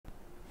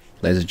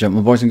Ladies and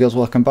gentlemen, boys and girls,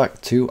 welcome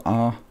back to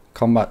our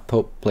combat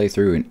pup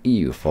playthrough in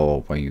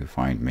EU4, where you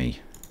find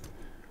me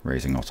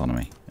raising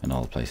autonomy in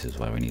all the places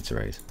where we need to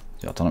raise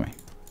the autonomy.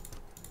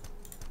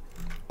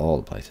 All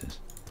the places.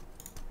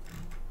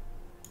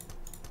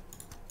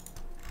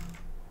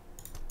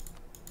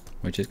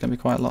 Which is going to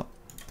be quite a lot.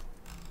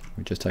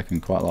 We've just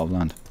taken quite a lot of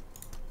land.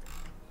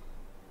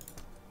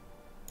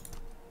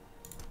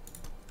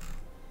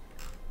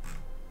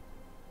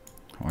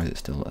 Why is it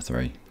still at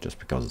 3? Just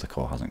because the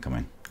core hasn't come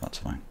in. That's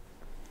fine.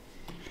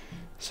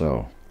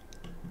 So,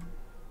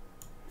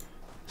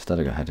 instead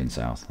of heading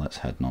south, let's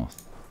head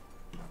north.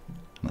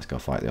 Let's go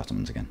fight the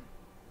Ottomans again.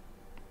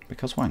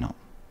 Because why not?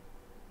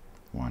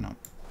 Why not?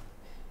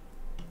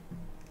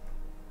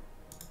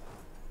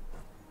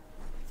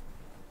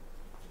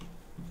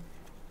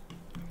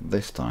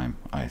 This time,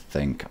 I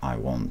think I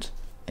want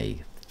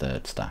a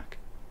third stack.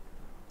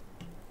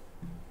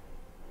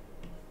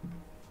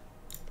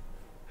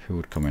 Who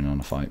would come in on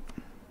a fight?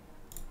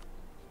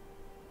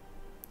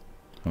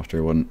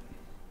 Austria wouldn't.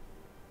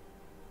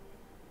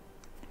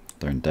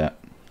 They're in debt.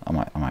 I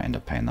might end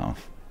up paying that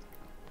off.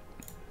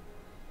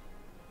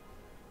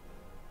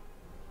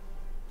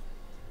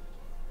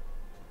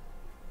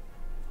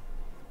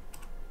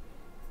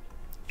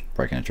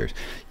 Breaking a truce.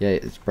 Yeah,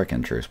 it's breaking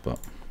a truce, but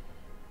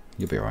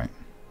you'll be alright.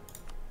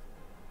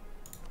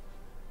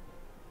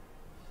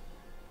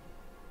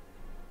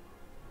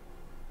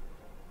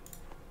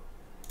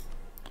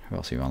 Who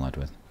else are you allied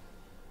with?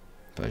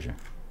 Persia.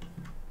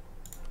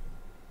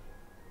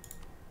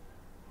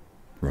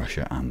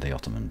 Russia and the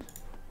Ottomans.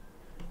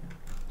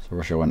 So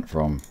Russia went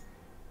from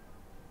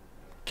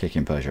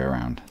kicking Persia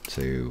around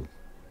to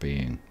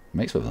being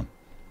mates with them.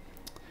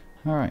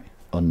 Alright.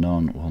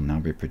 Unknown will now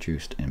be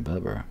produced in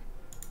Berbera.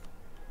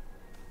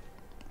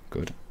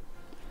 Good.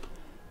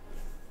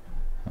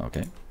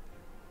 Okay.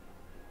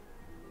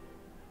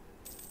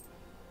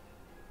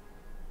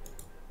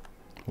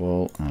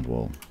 Wall and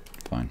wall.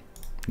 Fine.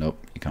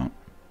 Nope, you can't.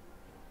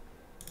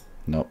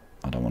 Nope,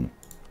 I don't want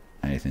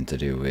anything to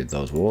do with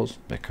those wars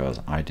because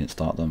I didn't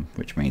start them,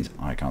 which means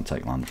I can't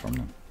take land from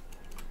them.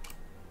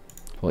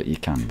 Well, you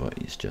can, but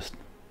it's just,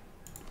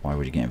 why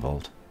would you get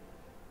involved?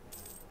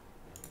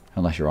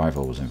 Unless your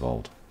rival was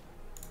involved.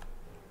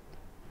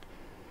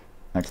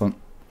 Excellent.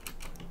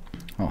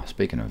 Oh,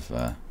 speaking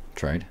of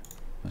trade,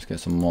 let's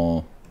get some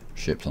more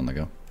ships on the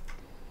go.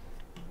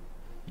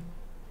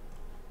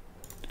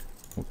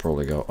 We'll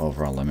probably go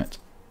over our limit.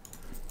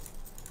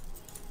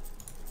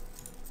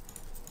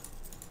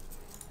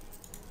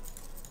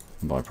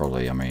 By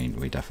probably, I mean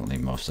we definitely,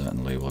 most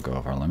certainly will go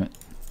over our limit.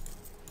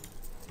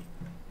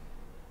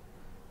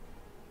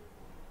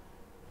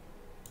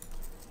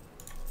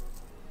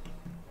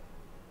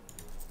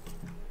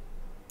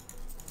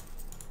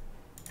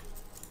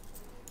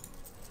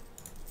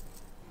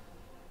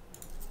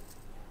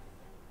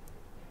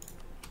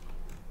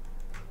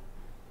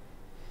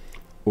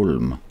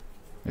 Ulm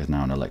is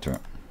now an electorate.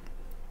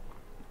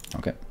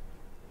 Okay.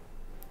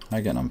 How are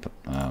you getting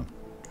on,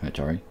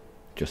 HRE?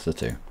 Just the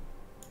two.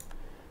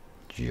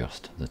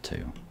 Just the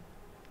two.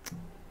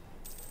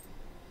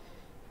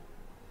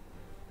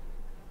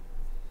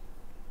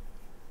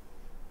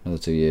 Another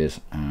 2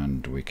 years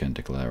and we can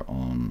declare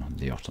on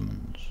the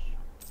Ottomans.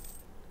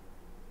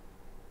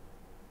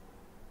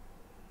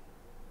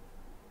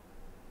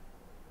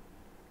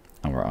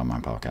 And we're at our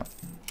manpower cap.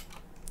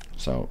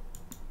 So,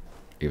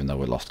 even though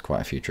we lost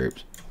quite a few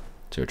troops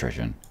to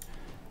attrition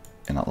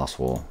in that last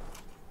war,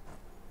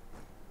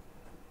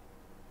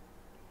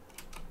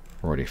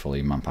 we're already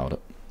fully manpowered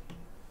up.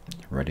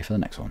 Ready for the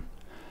next one.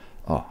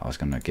 Oh, I was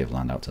going to give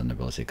land out to the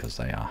nobility because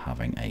they are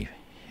having a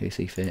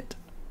hissy fit.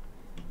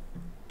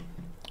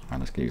 Alright,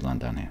 let's give you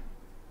land down here.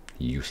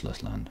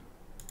 Useless land.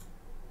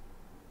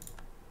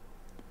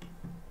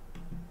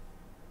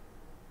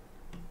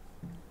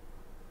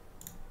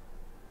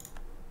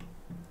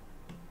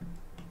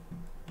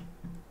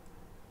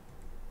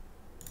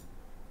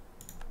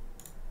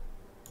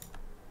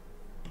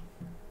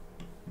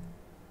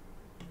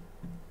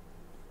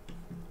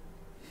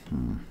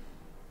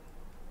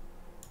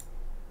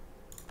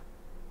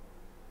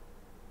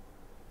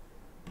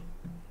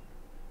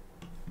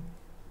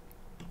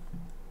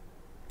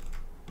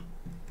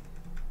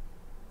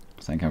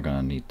 I think I'm going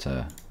to need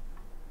to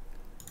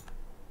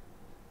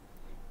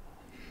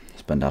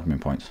spend admin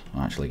points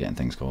on actually getting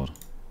things called.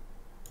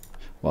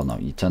 Well, no,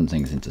 you turn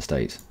things into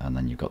states and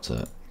then you've got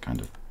to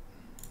kind of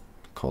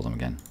call them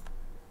again.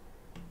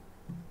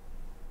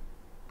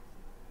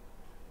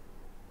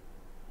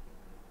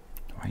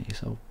 Why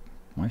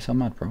are you so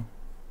mad, bro?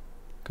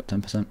 Got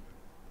 10%.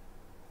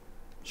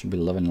 Should be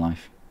loving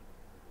life.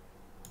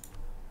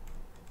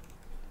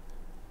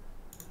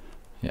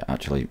 Yeah,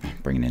 actually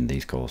bringing in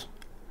these cores.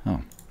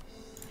 Oh.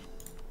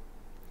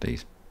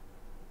 These.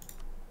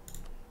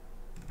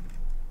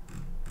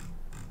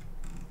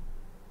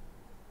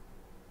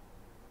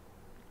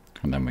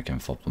 And then we can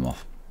flop them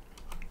off.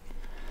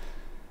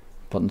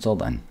 But until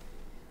then.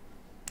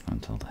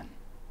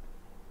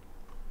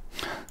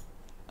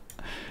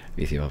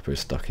 Ethiopia is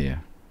stuck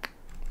here.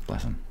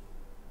 Bless him.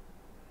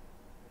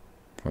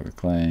 Private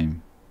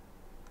claim.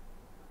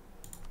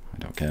 I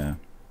don't care.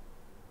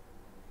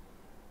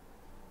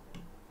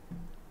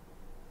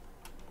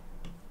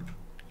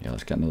 Yeah,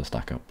 let's get another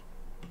stack up.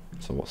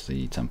 So what's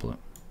the template?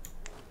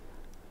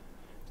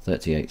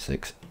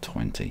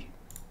 38,620.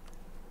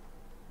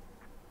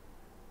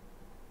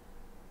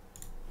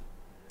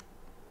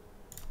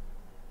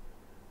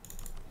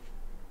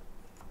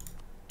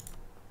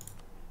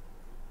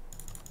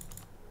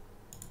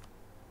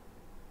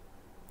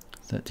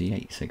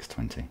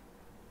 $38,620.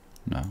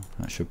 No,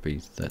 that should be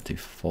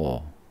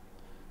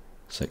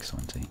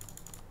 34,620.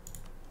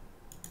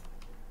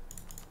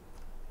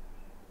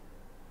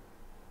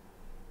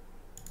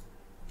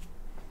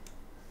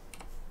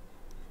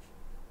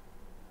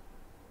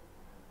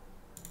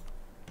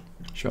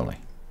 Surely.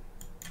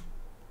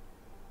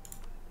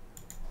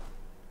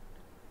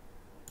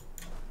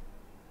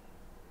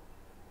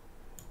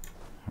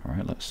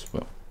 Alright, let's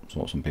swap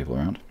some people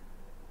around.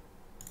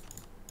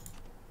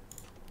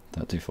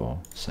 34,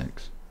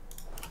 6,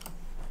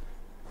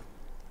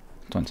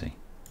 20.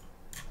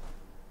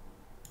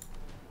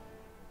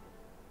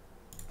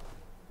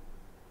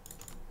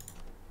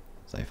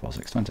 Say 4,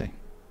 6, 20.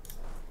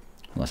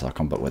 Unless our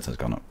combat width has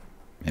gone up.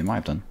 It might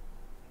have done.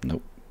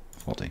 Nope.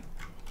 40.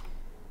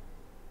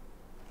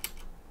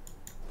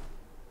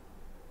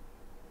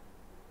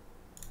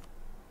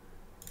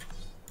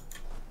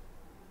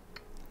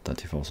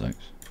 34, 6.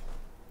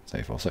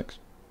 34, 6.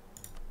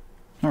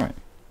 Alright.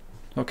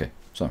 Okay,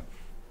 so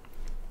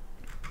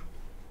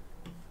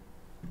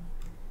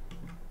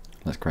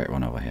let's create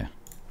one over here.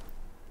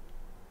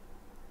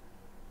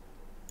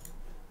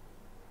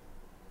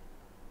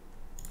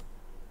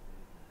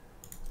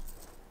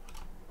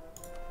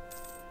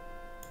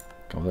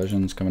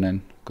 Conversions coming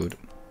in, good.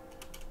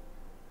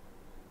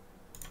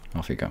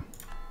 Off you go.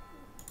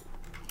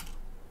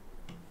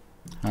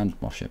 And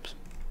more ships.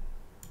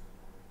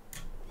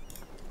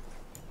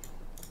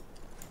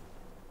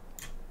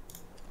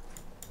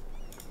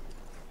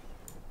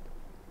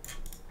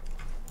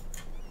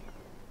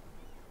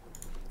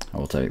 I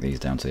will take these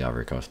down to the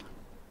Ivory Coast.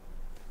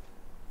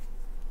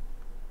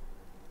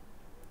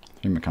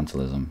 3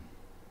 mercantilism.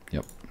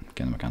 Yep,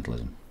 getting the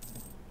mercantilism.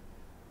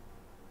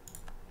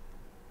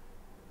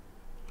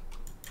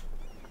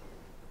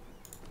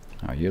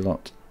 Now you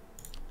lot.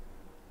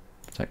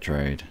 Protect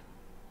trade.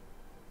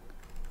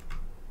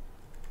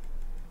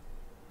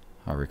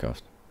 Ivory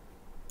Coast.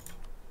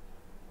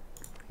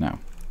 Now,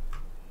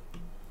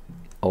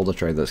 all the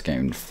trade that's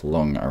getting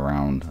flung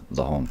around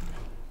the Horn.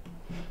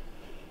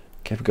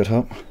 Cape of Good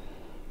Hope.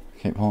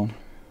 Cape Horn.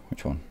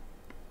 Which one?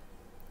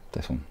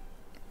 This one.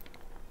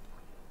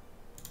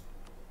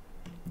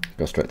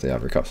 Go straight to the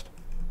Ivory Coast.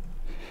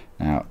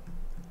 Now,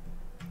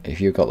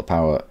 if you've got the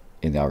power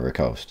in the Ivory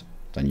Coast,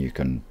 then you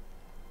can.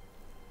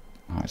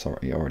 Oh,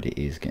 it already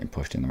is getting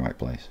pushed in the right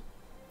place.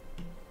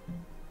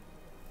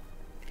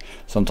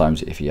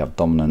 Sometimes, if you have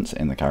dominance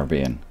in the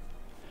Caribbean,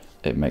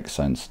 it makes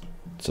sense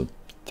to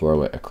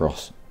throw it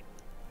across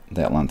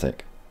the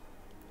Atlantic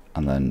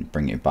and then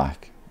bring it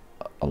back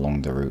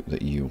along the route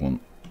that you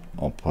want,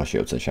 or push it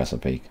up to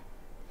Chesapeake,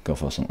 go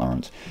for St.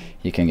 Lawrence.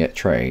 You can get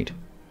trade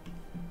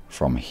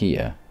from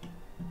here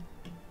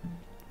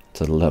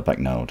to the Lurbeck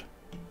node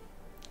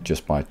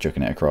just by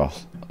chucking it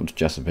across up to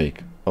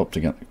Chesapeake, up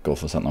to go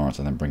for St. Lawrence,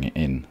 and then bring it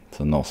in to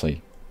the North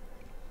Sea,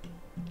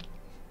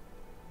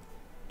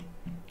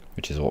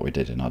 which is what we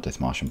did in our Death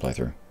Martian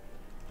playthrough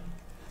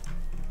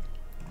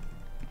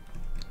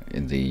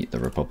in the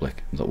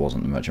Republic. That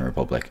wasn't the Merchant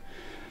Republic,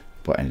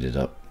 but ended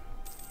up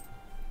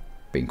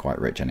being quite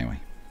rich anyway.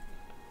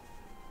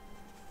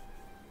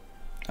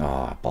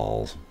 Ah,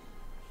 balls.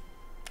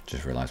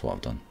 Just realised what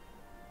I've done.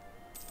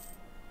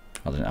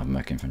 I didn't have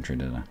Merc Infantry,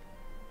 did I?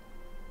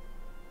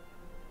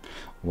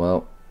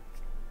 Well,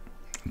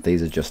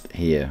 these are just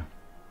here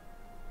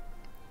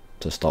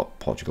to stop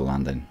Portugal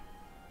landing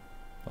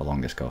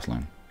along this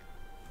coastline.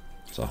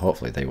 So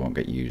hopefully they won't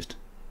get used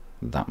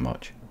that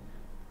much.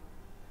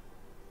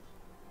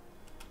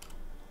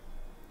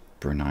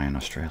 Brunei and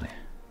Australia.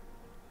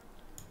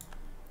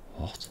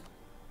 What?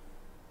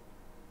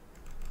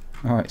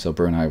 Alright, so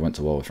Brunei went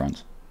to war with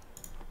France.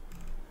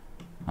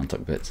 And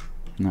took bits.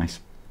 Nice.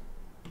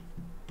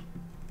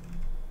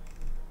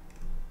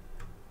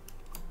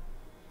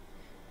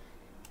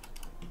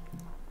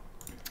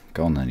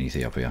 Go on then,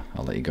 Ethiopia.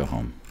 I'll let you go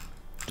home.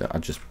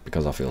 Just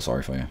because I feel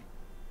sorry for you.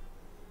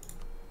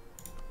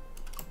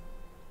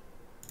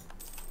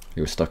 He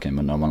was stuck in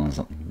no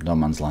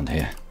man's land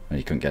here, and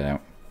he couldn't get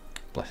out.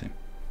 Bless him.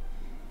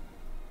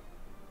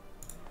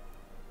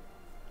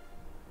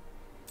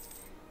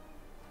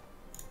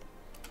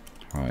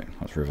 Right,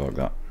 let's revoke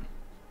that.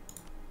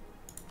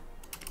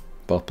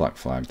 Both black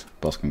flagged.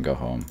 Both can go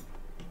home.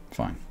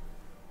 Fine.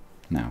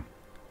 Now,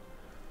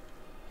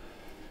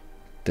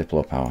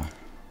 Diplo power.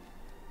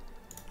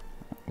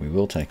 We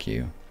will take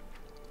you.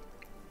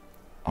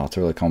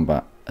 Artillery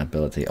combat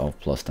ability of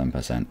plus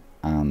 10%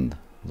 and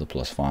the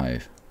plus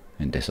 5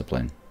 in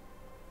discipline.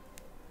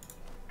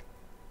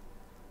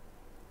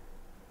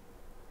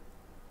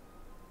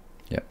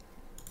 Yep.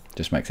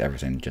 Just makes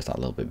everything just that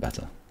little bit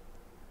better.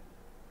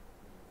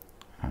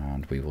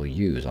 And we will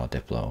use our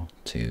Diplo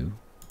to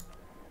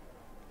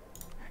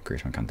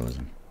increase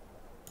mercantilism.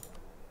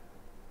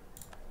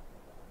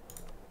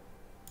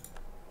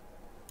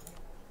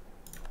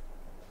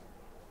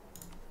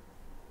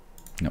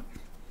 Nope.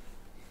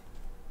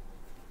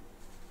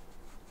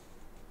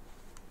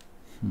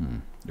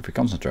 If we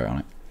concentrate on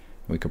it,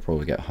 we could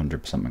probably get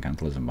 100%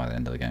 mercantilism by the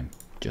end of the game,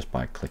 just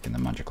by clicking the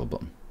magical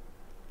button.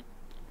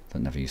 That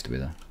never used to be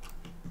there.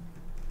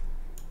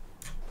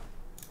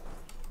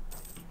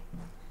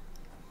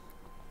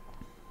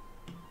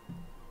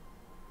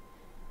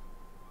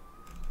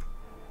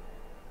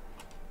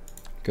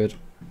 Good.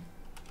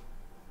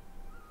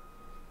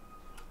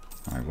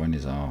 Alright, when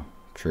is our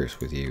truce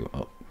with you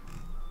up?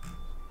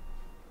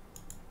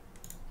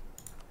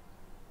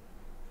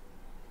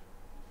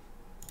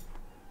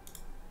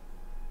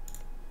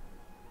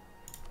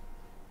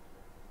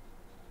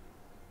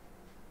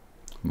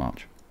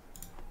 March.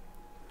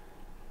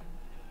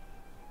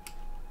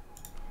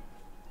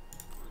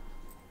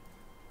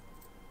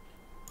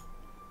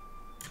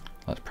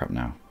 Let's prep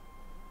now.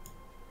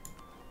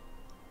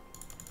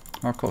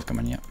 Oh, of course, come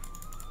in yet.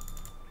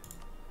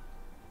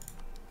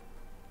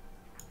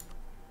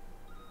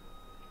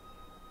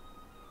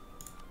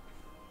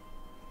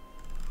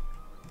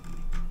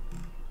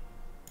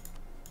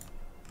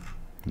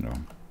 No.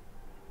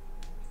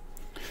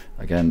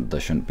 Again, there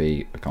shouldn't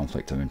be a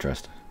conflict of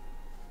interest.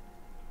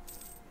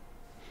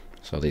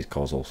 So these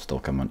calls will still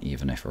come on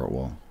even if we're at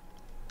war.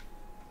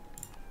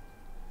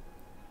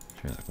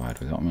 Shares acquired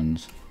with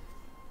Ottomans.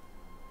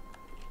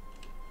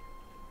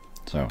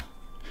 So,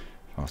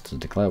 if I was to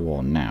declare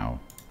war now,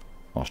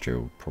 Austria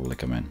would probably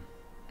come in.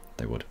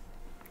 They would.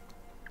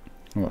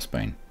 What about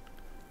Spain?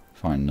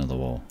 Fight another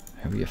war.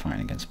 Who are you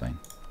fighting against Spain?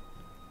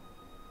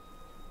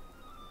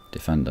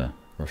 Defender.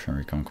 Russian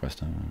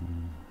reconquest.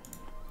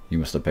 You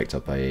must have picked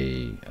up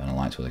an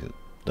alliance with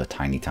the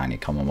tiny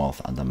Commonwealth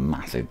and the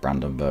massive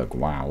Brandenburg.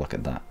 Wow, look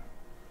at that.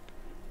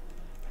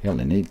 He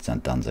only needs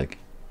Danzig.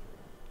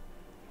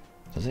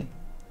 Does he?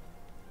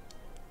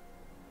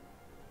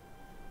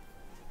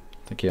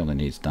 I think he only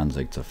needs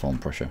Danzig to form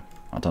Prussia.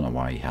 I don't know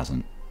why he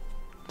hasn't.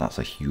 That's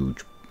a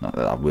huge...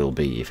 That will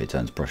be if it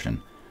turns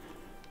Prussian.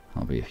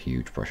 That'll be a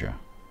huge Prussia.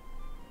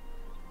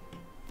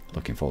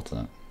 Looking forward to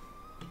that.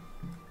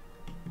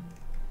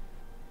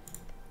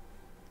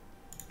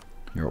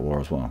 You're at war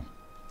as well.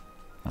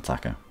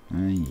 Attacker.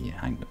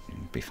 Yeah,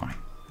 you'll be fine.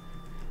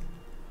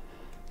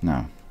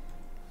 Now,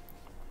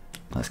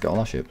 let's get all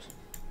our ships.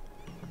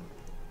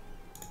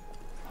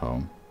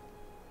 Home.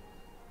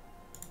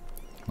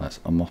 Let's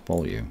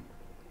unmothball you.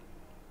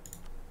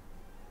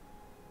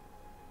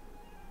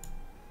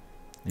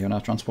 You on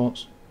our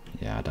transports?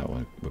 Yeah, I doubt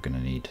we're going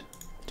to need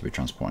to be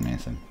transporting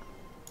anything.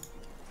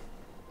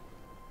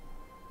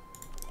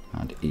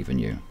 And even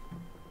you.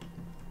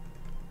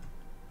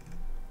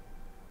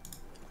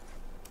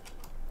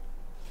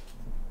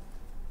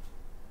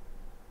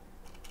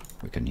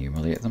 We can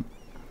humiliate them.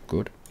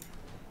 Good.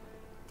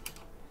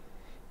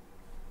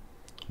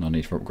 No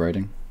need for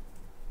upgrading.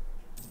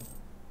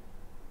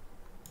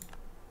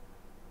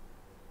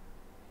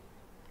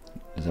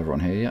 Is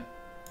everyone here yet?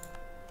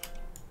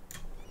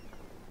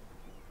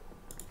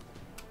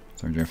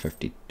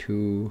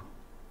 352.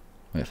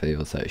 Wait for the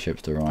other 30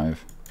 ships to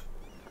arrive.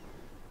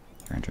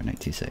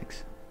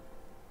 386.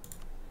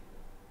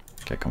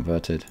 Get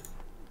converted.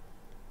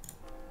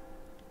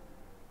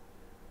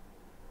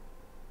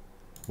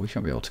 We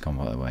should be able to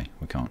convert away.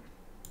 We can't.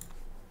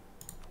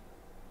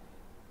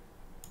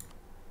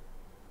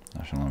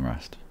 National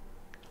unrest.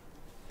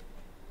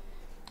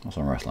 What's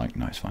unrest like?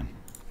 No, it's fine.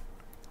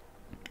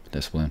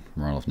 Discipline,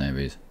 morale of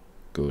navies,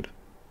 good.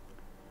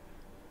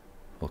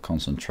 We'll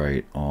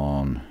concentrate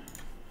on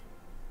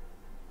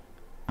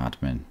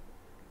admin.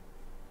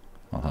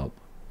 I'll help.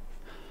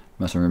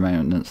 Mercenary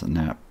maintenance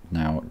now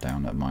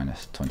down at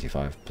minus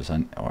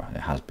 25%, or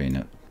it has been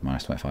at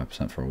minus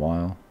 25% for a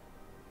while.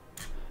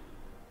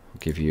 I'll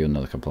give you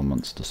another couple of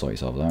months to sort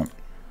yourselves out.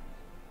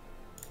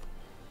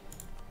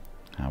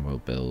 And we'll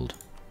build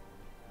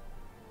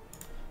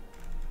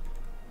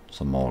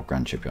some more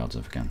grand shipyards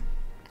if we can.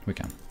 We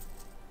can.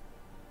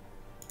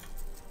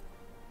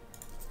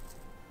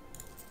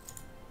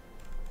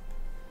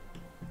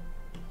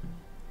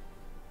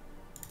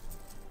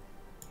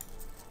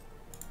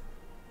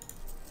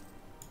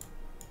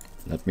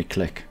 Let me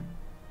click.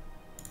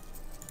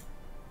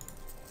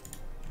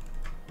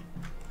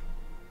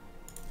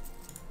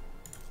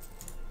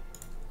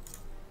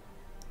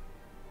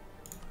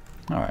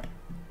 Alright.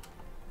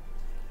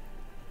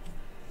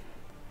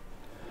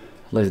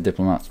 Lazy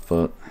diplomats,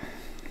 but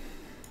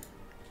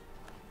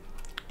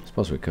I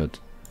suppose we could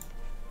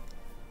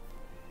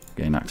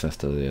gain access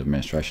to the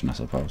administration, I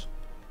suppose.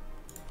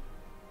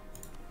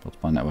 Build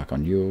spy network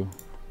on you,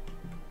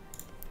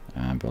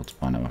 and build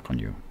spy network on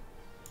you.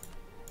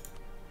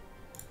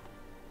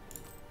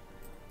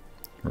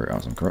 Root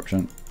out some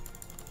corruption.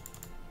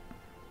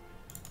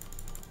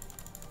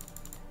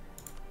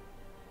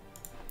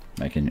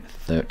 making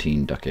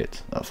 13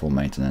 ducats at full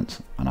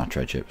maintenance on our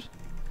trade ships.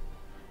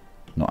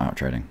 Not out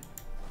trading.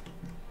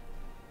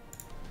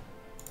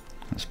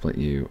 Let's split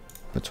you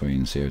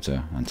between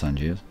CO2 and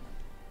Tangiers.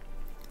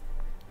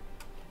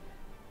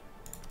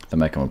 There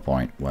may come a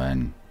point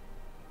when,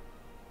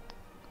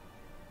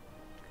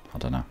 I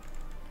don't know,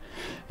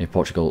 if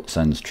Portugal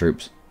sends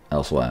troops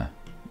elsewhere,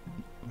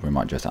 we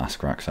might just ask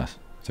for access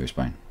through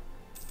Spain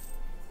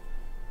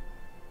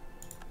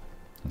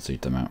and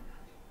siege them out.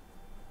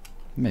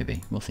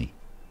 Maybe, we'll see.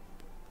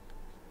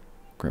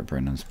 Great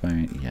Britain and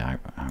Spain, yeah,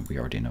 we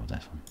already know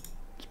this one.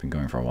 It's been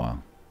going for a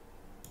while.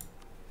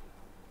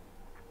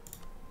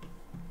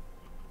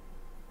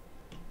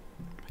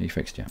 Are you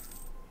fixed yet?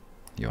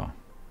 You are.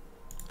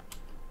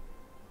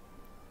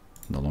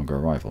 No longer a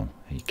rival?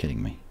 Are you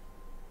kidding me?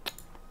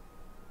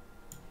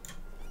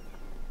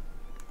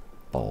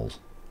 Balls.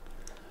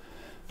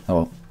 Oh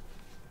well.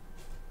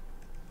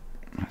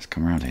 Let's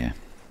come around here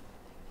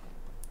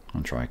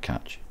and try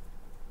catch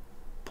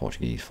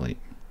Portuguese fleet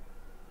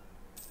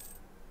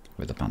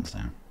with the pants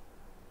down.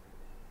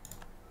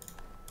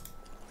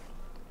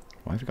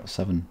 Why have we got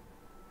 7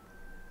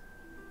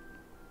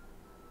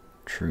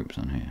 troops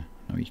on here?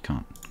 No, you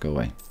can't. Go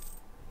away.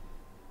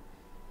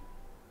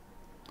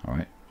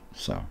 Alright,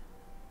 so.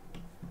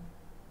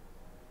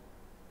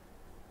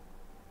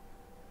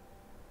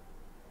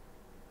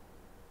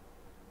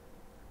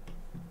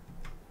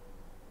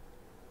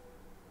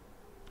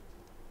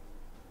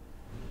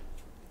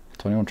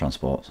 "21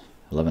 transports,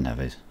 11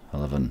 heavies,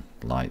 11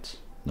 lights,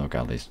 no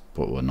galleys,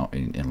 but we're not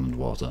in inland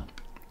water.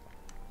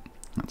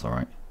 That's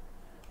alright.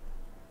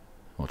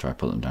 We'll try to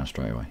put them down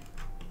straight away.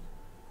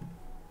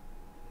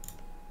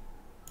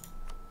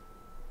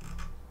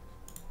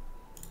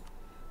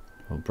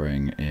 We'll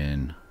bring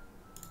in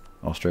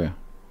Austria.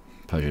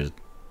 Persia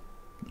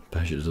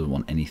doesn't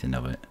want anything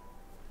of it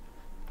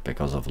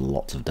because of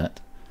lots of debt.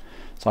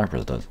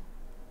 Cyprus does.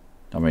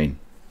 I mean,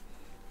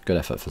 good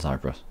effort for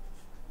Cyprus.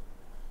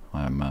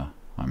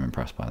 I'm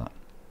impressed by that.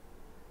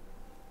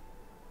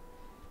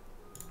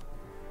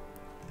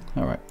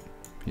 Alright,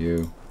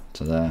 you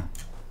to there,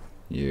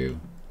 you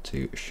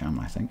to Sham,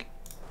 I think,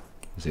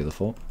 is the other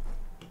fort.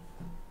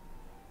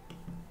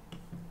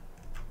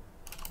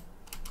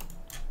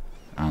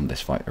 And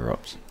this fight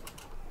erupts.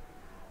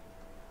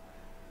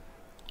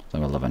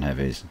 So 11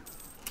 heavies.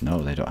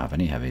 No, they don't have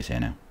any heavies here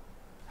now.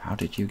 How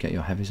did you get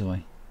your heavies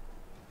away?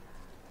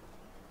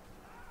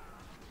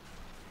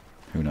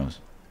 Who knows?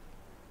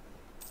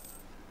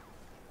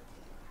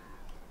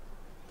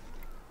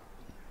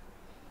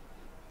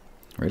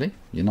 Really?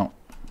 You're not?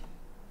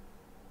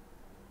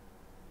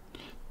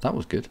 That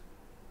was good.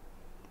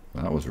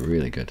 That was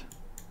really good.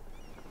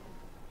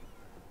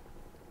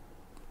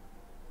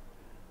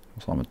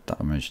 What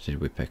damage did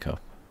we pick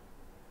up?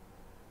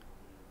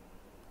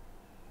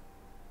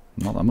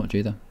 Not that much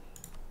either.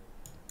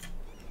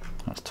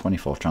 That's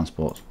 24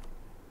 transports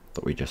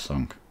that we just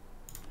sunk.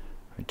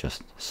 We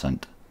just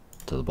sent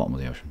to the bottom of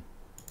the ocean.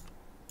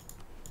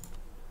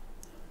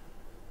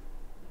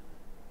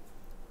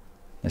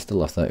 They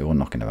still have 31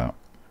 knocking about.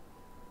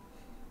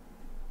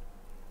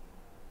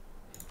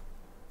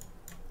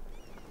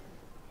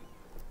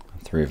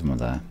 And 3 of them are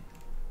there.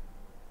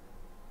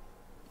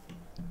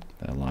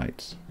 They're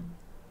lights.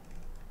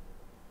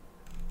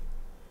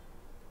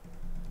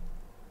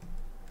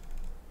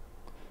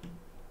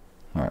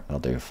 Alright, that'll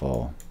do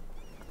for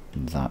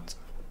that.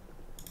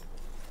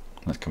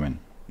 Let's come in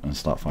and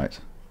start fights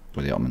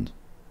with the Ottomans.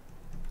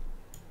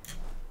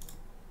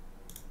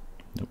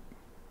 Nope.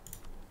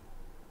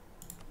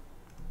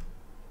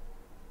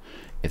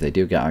 If they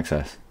do get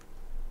access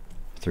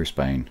through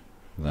Spain,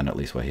 then at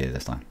least we're here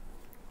this time.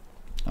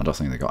 I don't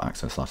think they got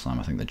access last time,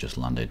 I think they just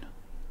landed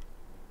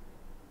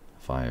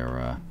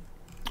via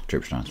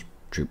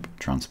troop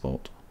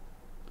transport.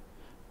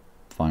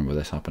 Fine with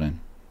this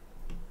happening.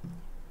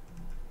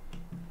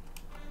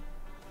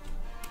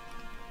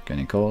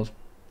 Gaining cores,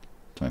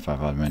 25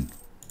 admin,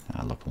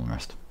 local and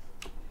rest.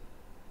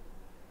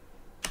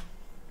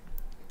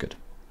 Good.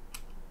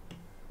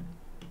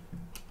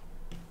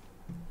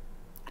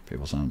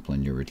 People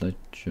sampling new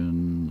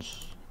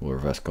religions. We'll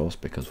reverse course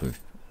because we've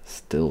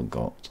still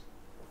got...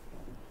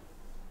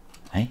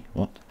 Hey,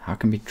 what? How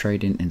can we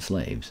trade in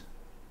slaves?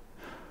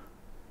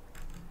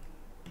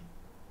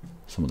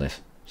 Some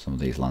of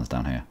these lands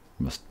down here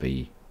must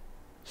be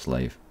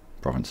slave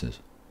provinces.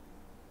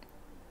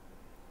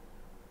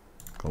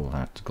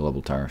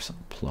 Global tariffs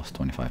plus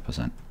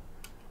 25%.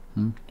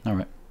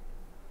 Alright.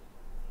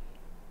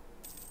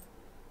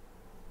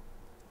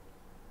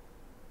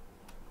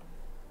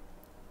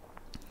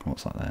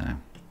 What's that there now?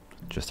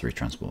 Just 3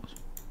 transports.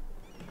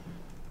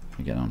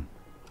 You get on.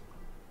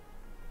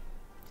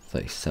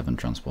 37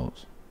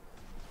 transports.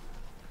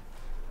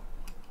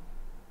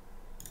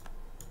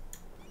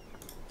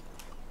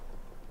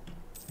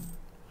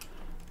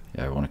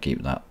 Yeah, we want to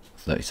keep that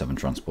 37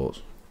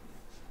 transports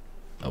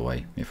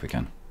away if we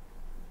can.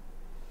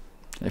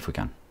 If we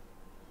can.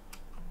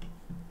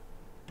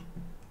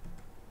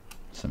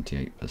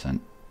 78%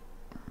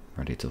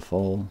 ready to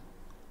fall.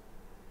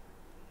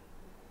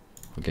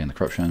 We'll gain the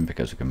corruption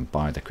because we can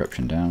buy the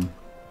corruption down.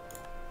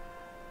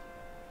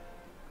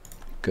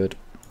 Good.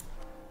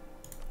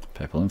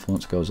 Papal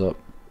influence goes up.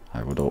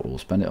 I would all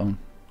spend it on.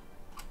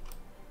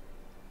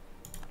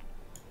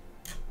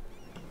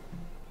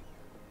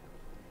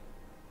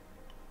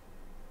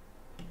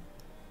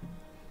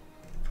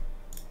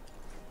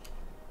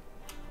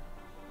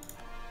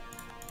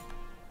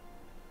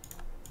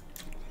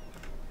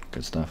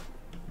 Good stuff.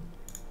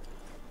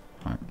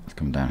 Alright, let's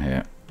come down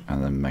here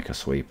and then make a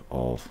sweep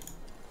of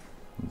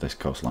this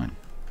coastline.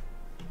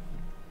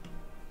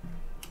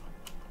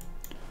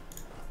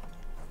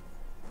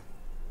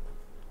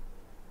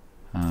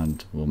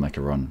 And we'll make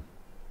a run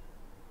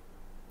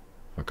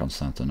for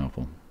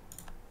Constantinople.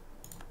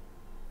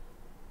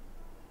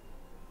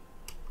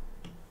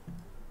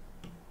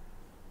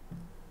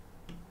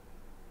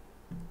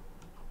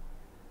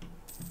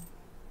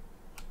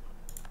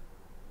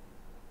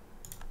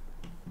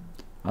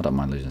 I don't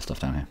mind losing stuff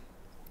down here.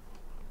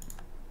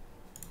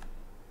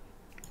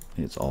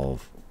 It's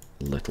of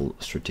little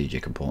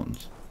strategic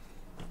importance.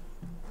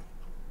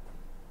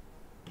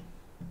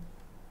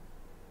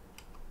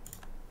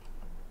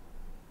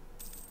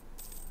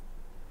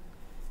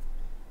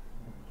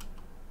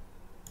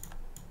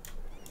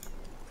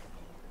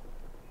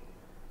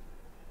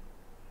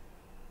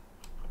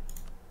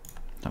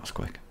 That was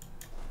quick.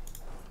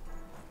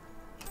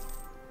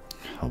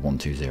 A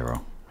 1-2-0.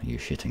 Are you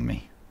shitting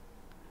me?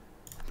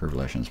 Improve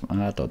relations.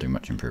 I don't do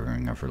much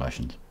improving of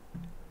relations.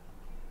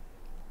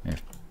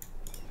 If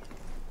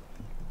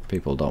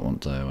people don't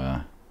want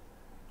to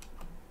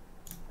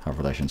have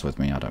relations with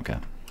me, I don't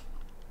care.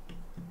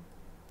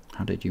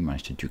 How did you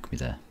manage to juke me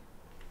there?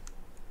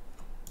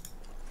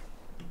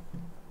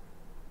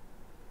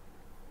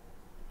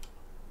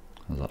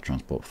 There's that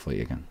transport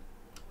fleet again.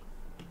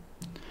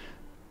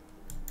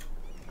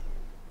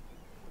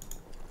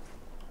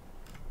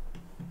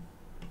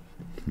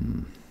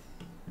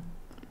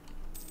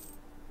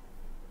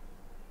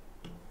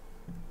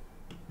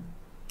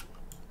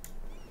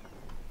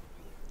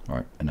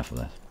 Alright, enough of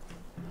this.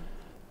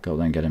 Go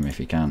then, get him if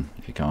you can.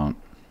 If you can't,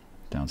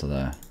 down to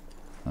there,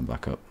 then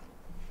back up.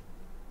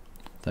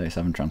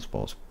 37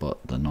 transports, but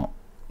they're not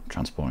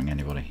transporting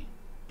anybody.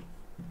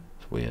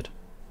 It's weird.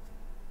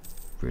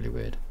 Really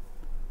weird.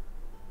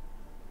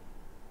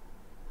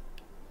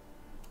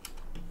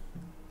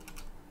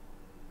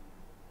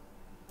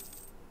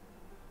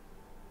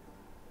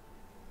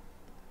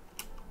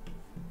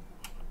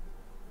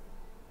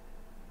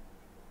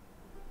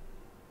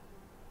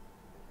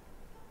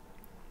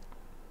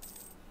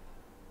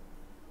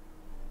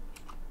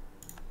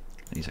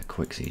 These are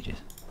quick sieges.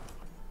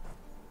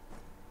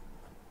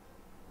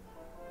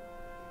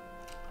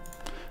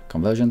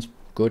 Conversions,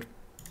 good.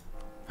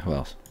 Who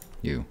else?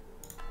 You.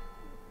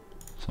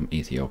 Some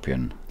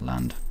Ethiopian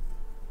land.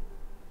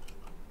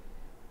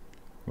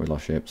 We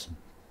lost ships.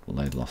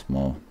 They lost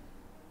more.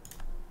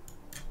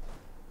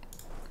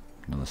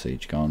 Another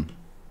siege gone.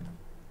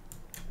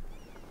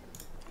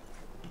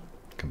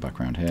 Come back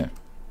around here.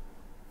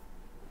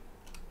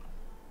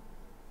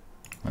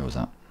 Where was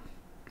that?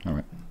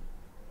 Alright.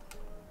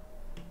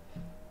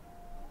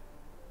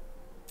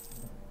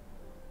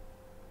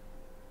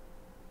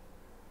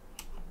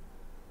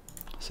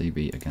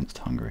 CB against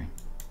Hungary.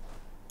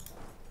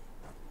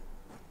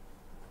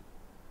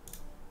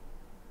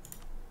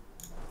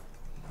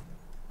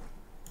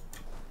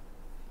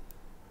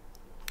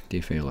 Do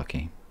you feel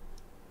lucky?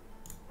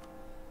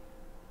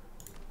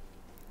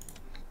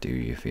 Do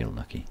you feel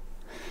lucky?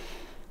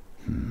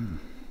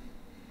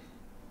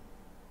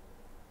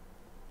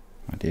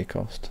 Idea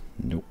cost?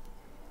 Nope.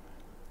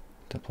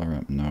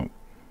 Deployment? Nope.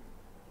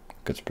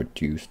 Goods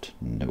produced?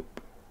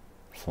 Nope.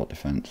 Fort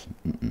defense?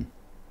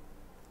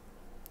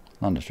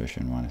 Land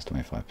attrition minus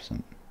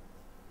 25%.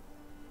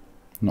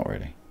 Not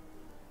really.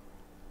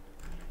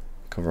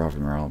 Cover over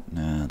morale?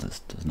 Nah,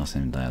 there's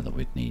nothing there that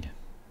we'd need.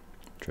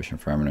 Attrition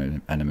for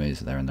enemies,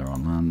 they're in their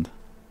own land.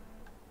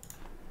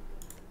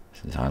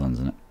 This is Highlands,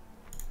 isn't it?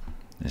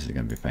 This is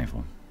going to be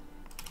painful.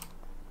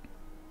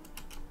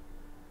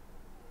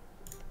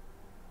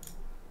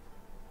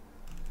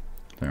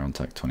 They're on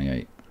tech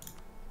 28.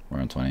 We're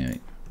on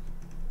 28.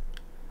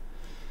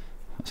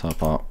 That's our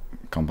part.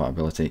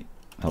 Compatibility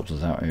helps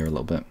us out here a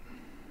little bit.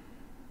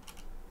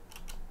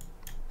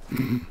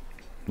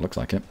 Looks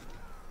like it.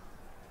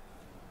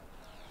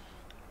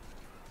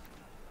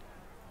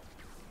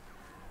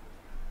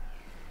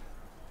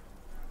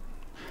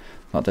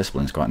 That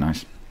discipline's quite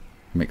nice,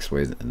 mixed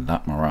with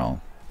that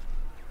morale.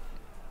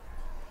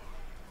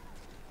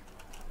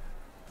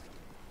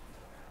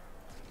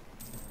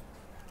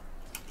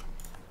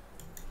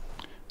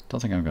 Don't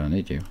think I'm going to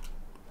need you.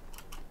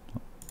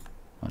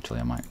 Actually,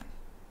 I might.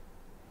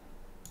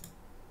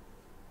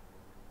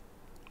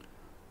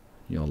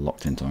 You're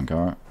locked into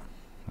Ankara.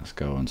 Let's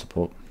go and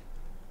support.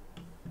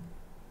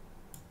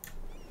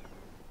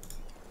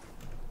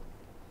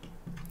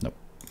 Nope.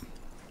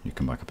 You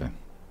come back up here.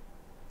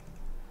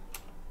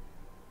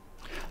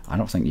 I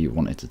don't think you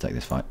wanted to take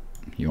this fight.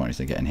 You wanted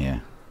to get in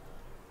here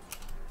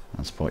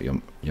and support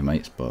your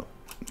mates, but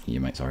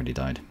your mates already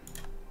died.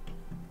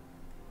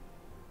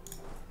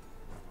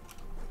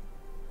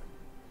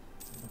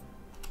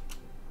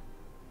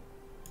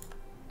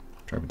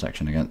 Trade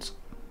protection against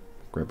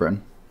Great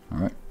Britain.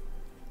 Alright.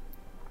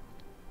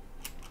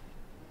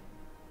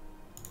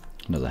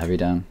 Another heavy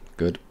down.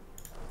 Good.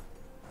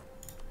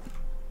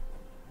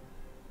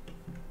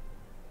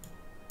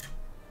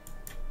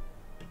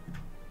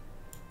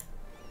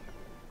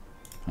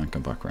 And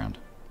come back around.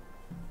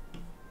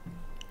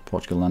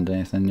 Portugal land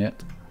anything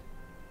yet?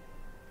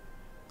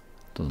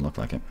 Doesn't look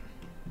like it.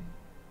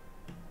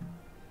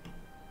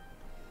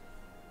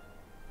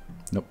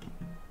 Nope.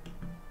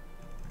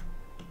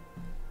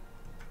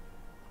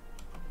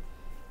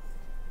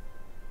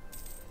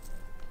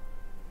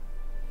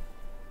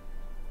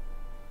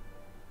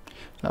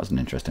 That was an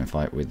interesting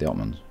fight with the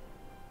Ottomans.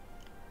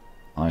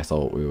 I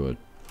thought we were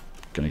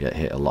going to get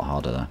hit a lot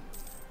harder there.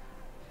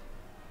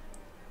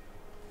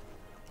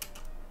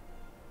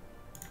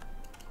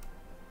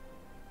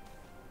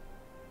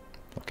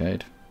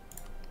 Blockade.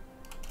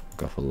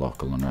 Go for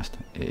local unrest.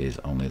 It is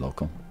only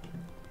local.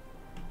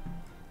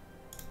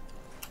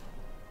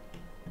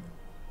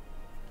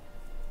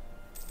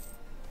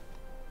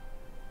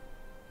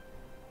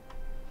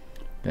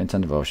 Getting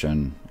 10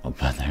 devotion. I'll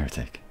burn the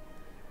heretic.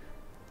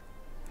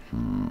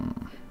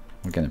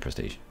 We're getting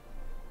prestige.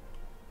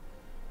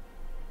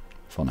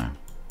 For now.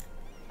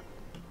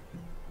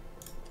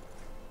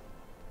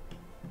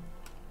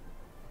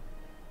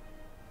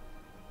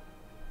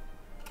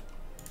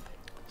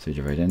 Siege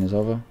of Aden is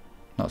over.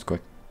 That was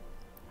quick.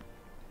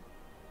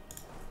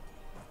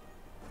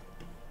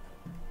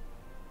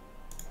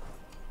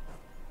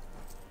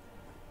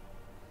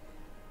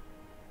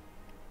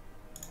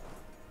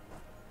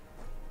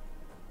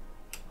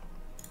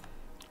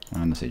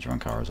 And the siege of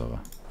Ankara is over.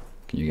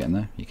 Can you get in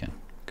there? You can.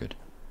 Good.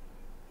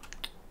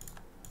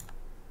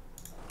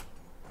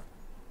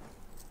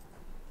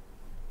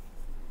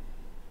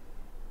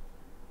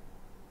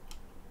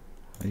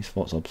 Are these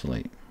forts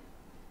obsolete?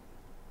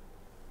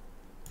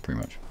 Pretty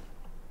much.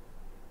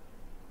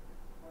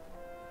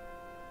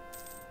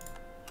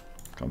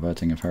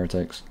 Converting of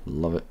heretics.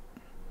 Love it.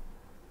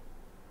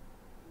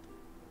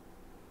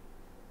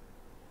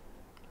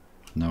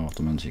 No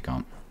Ottomans, you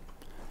can't.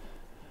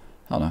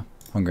 Oh no.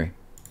 Hungary.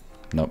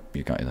 Nope,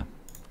 you can't either.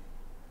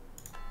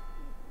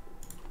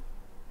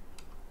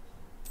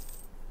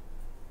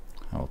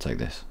 I'll take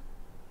this.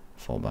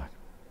 Fall back.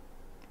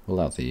 We'll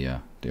allow the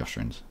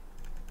Austrians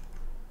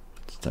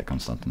to take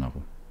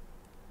Constantinople.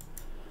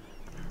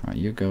 Right,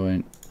 you go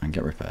in and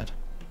get repaired.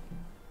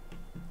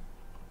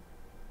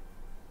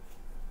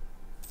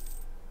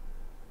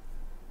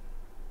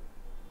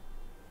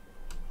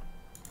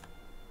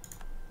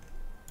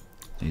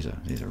 These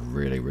are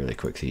really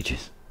quick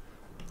sieges.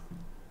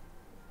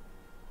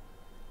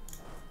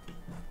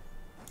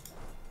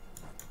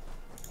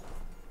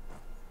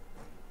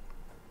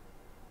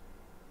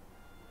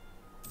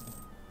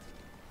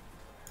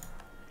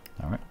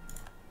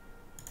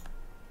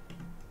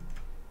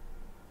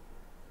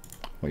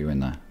 What are you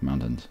in there?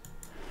 Mountains.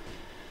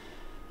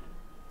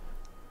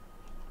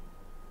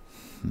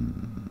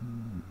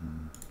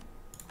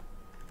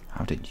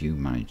 How did you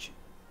manage?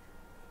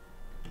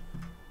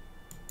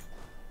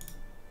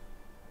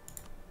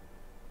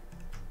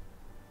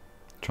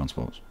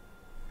 Transports.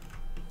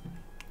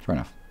 Fair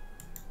enough.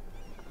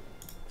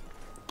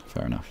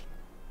 Fair enough.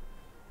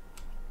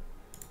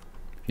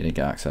 You didn't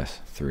get access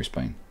through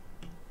Spain.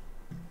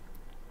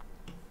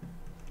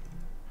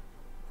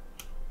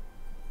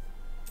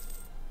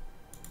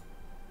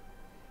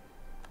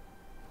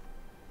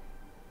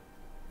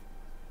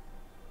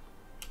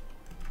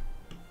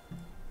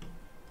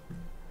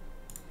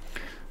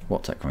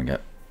 What tech can we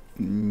get?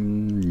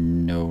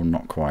 No,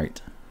 not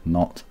quite.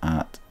 Not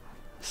at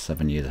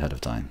 7 years ahead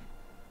of time.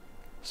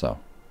 So,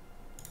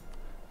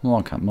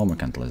 more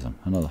mercantilism.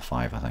 Another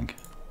 5, I think.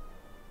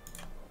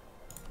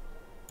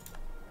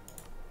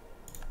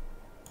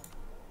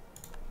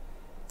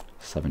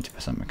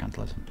 %70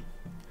 mercantilism.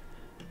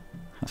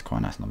 That's quite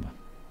a nice number.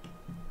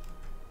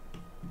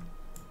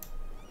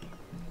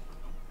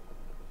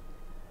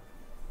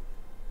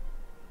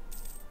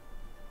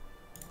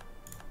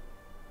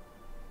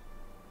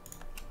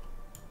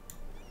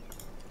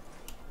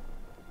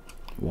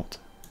 What?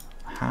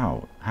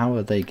 How? How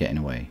are they getting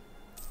away?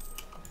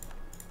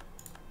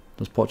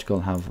 Does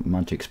Portugal have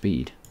magic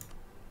speed?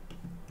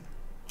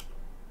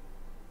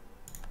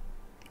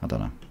 I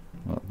don't know.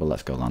 Well,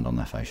 let's go land on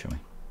their face, shall we?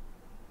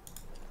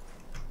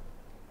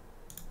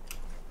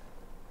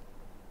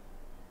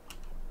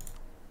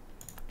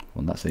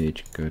 Well, that's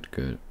siege. Good,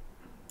 good.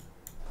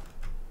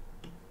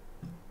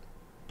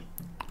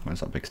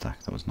 Where's that big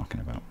stack that was knocking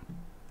about?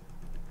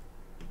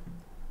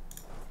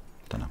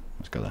 Don't know.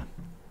 Let's go there.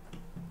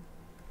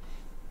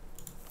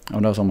 Oh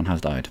no, someone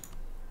has died.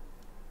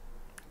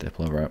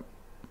 Diplo route.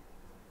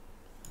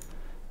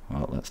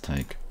 Well, let's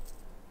take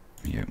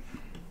you,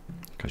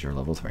 because you're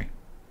level 3.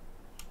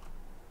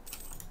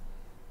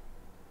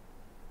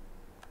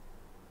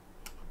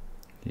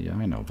 Yeah,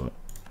 I know, but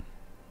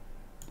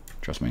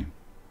trust me,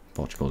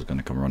 Portugal's going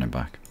to come running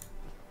back.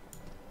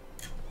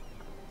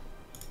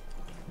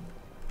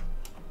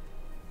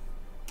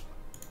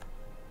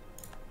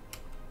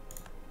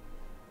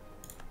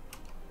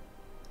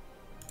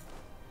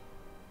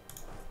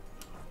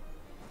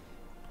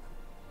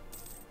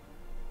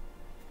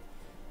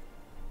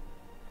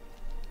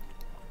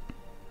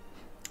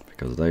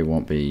 Because they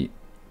won't be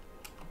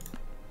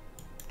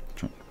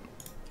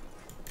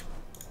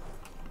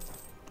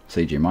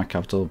sieging my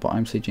capital, but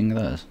I'm sieging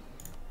theirs.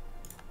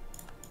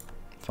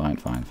 Fine,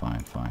 fine, fine,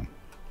 fine.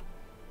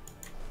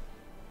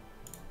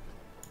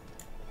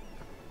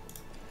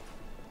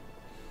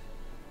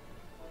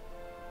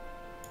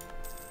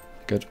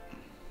 Good.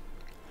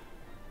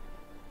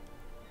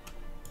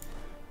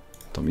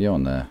 Dump you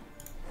on there.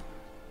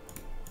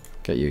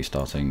 Get you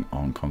starting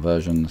on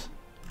conversions.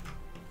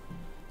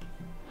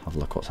 Have a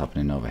look what's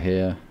happening over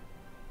here.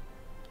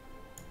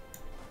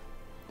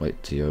 Wait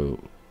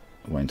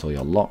until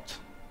you're locked.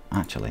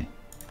 Actually,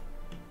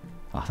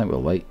 I think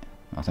we'll wait.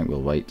 I think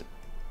we'll wait.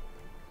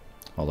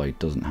 Although he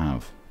doesn't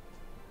have.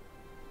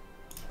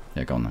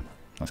 Yeah, go on then.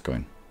 Let's go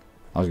in.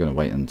 I was going to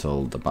wait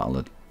until the battle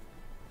had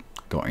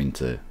got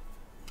into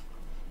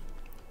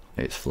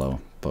its flow,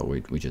 but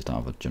we just don't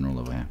have a general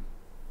over here.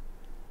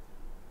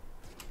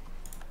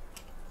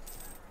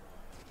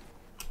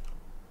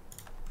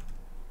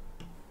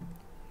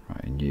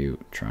 Right, a new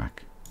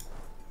track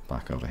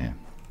back over here.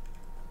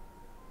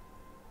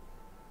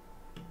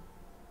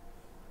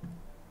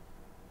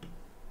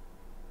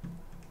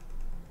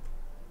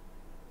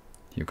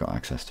 You've got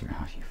access to it.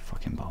 Oh, you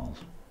fucking balls.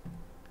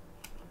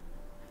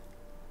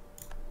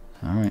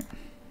 Alright.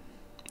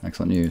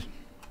 Excellent news.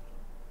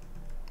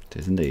 It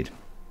is indeed.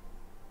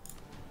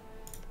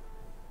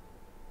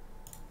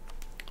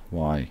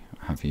 Why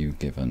have you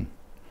given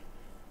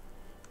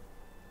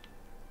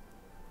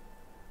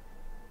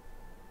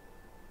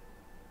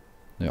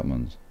the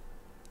Ottomans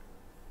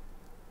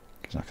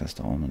access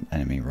to arm an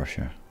enemy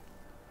Russia?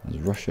 Has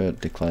Russia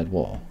declared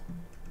war?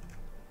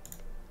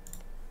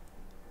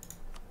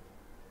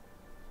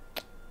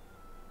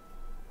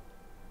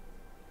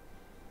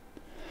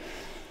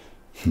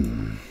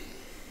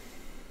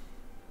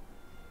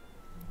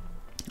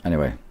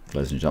 Anyway,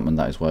 ladies and gentlemen,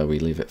 that is where we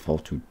leave it for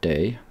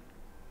today.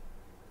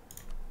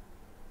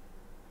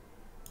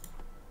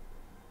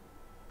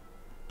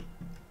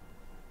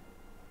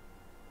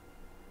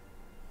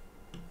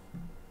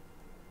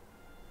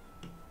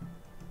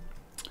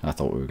 I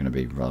thought we were going to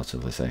be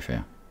relatively safe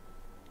here.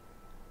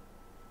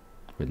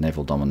 With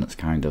naval dominance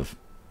kind of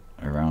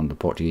around the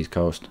Portuguese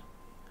coast.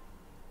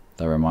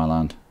 They're in my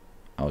land.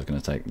 I was going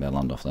to take their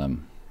land off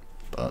them.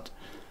 But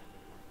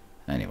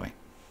anyway,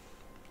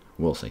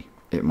 we'll see.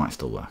 It might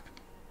still work.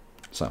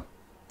 So,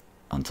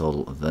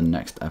 until the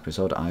next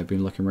episode, I've been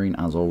Luckymarine.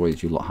 As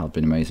always, you lot have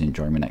been amazing.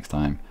 Join me next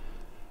time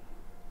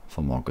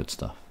for more good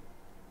stuff.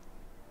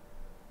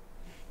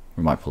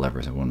 We might pull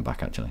everyone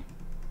back actually.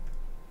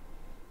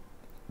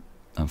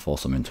 And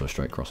force them into a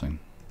straight crossing.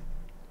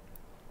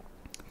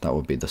 That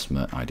would be the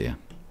smart idea.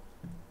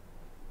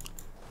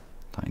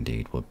 That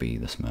indeed would be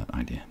the smart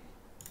idea.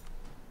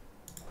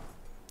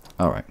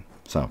 Alright,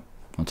 so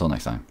until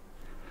next time,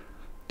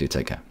 do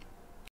take care.